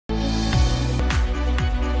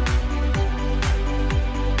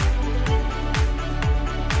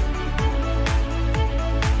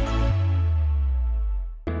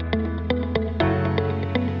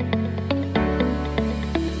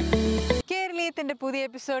സംഗീതത്തിന്റെ പുതിയ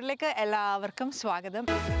എപ്പിസോഡിലേക്ക് എല്ലാവർക്കും സ്വാഗതം.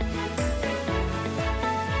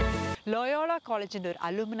 ലോയോള കോളേജിൻ്റെ ഒരു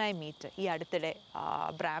അലുമിനായി മീറ്റ് ഈ അടുത്തിടെ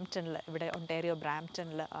ബ്രാംപ്ടണിൽ, ഇവിടെ ഒണ്ടേറിയോ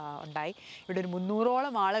ബ്രാംപ്ടണിൽ ഉണ്ടായി. ഇവിടെ ഒരു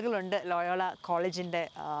 300ഓളം ആളുകളുണ്ട് ലോയോള കോളേജിൻ്റെ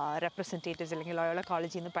റെപ്രസെൻറ്റേറ്റീവ്സ്, അല്ലെങ്കിൽ ലോയോള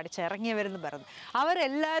കോളേജിൽ നിന്ന് പഠിച്ചിറങ്ങിയവരെന്ന് പറഞ്ഞു.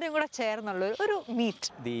 അവരെല്ലാവരും കൂടെ ചേർന്നുള്ള ഒരു meet.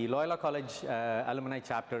 The Loyola College alumni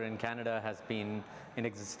chapter in Canada has been in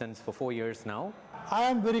existence for 4 years now. I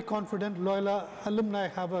am very confident Loyola alumni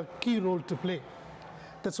have a key role to play.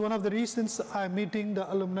 That's one of the reasons I am meeting the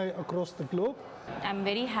alumni across the globe. I'm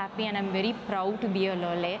very happy and I'm very proud to be a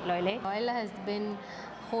Loyola. Loyola has been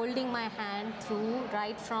holding my hand through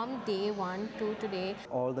right from day one to today.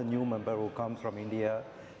 All the new members who come from India,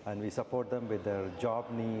 and we support them with their job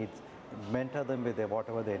needs, mentor them with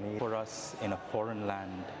whatever they need. For us in a foreign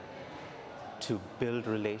land to build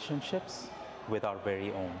relationships with our very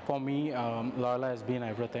own. For me, Loyola has been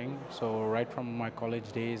everything. So right from my college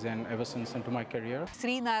days and ever since into my career.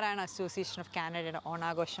 Sreenarayana association of കാനഡയുടെ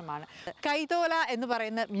ഓണാഘോഷമാണ്. കൈതോല എന്ന്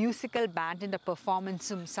പറയുന്ന musical ബാൻഡിൻ്റെ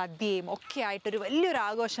പെർഫോമൻസും സദ്യയും ഒക്കെ ആയിട്ടൊരു വലിയൊരു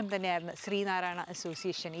ആഘോഷം തന്നെയായിരുന്നു ശ്രീനാരായണ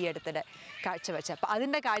അസോസിയേഷൻ ഈ അടുത്തിടെ കാഴ്ചവെച്ചത്. അപ്പോൾ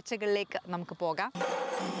അതിൻ്റെ കാഴ്ചകളിലേക്ക് നമുക്ക് പോകാം.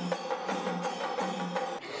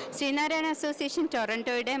 ശ്രീനാരായണ അസോസിയേഷൻ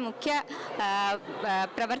ടൊറൻറ്റോയുടെ മുഖ്യ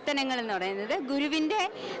പ്രവർത്തനങ്ങൾ എന്ന് പറയുന്നത് ഗുരുവിൻ്റെ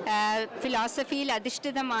ഫിലോസഫിയിൽ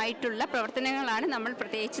അധിഷ്ഠിതമായിട്ടുള്ള പ്രവർത്തനങ്ങളാണ് നമ്മൾ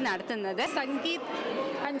പ്രത്യേകിച്ച് നടത്തുന്നത്. സംഗീത്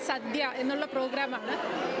ആൻഡ് സദ്യ എന്നുള്ള പ്രോഗ്രാമാണ്.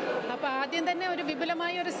 അപ്പോൾ ആദ്യം തന്നെ ഒരു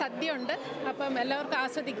വിപുലമായ ഒരു സദ്യ ഉണ്ട്, അപ്പം എല്ലാവർക്കും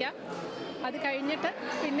ആസ്വദിക്കാം. അത് കഴിഞ്ഞിട്ട്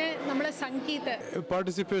പിന്നെ നമ്മൾ സംഗീത്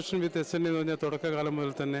പാർട്ടിസിപ്പേഷൻ വിത്ത് SN എന്ന് പറഞ്ഞാൽ തുടക്കകാലം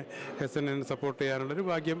മുതൽ തന്നെ SN സപ്പോർട്ട് ചെയ്യാനുള്ളൊരു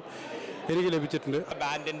ഭാഗ്യം എനിക്ക് ലഭിച്ചിട്ടുണ്ട്.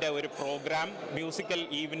 ബാൻഡിൻ്റെ ഒരു പ്രോഗ്രാം മ്യൂസിക്കൽ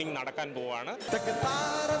ഈവനിങ് നടക്കാൻ പോവാണ്.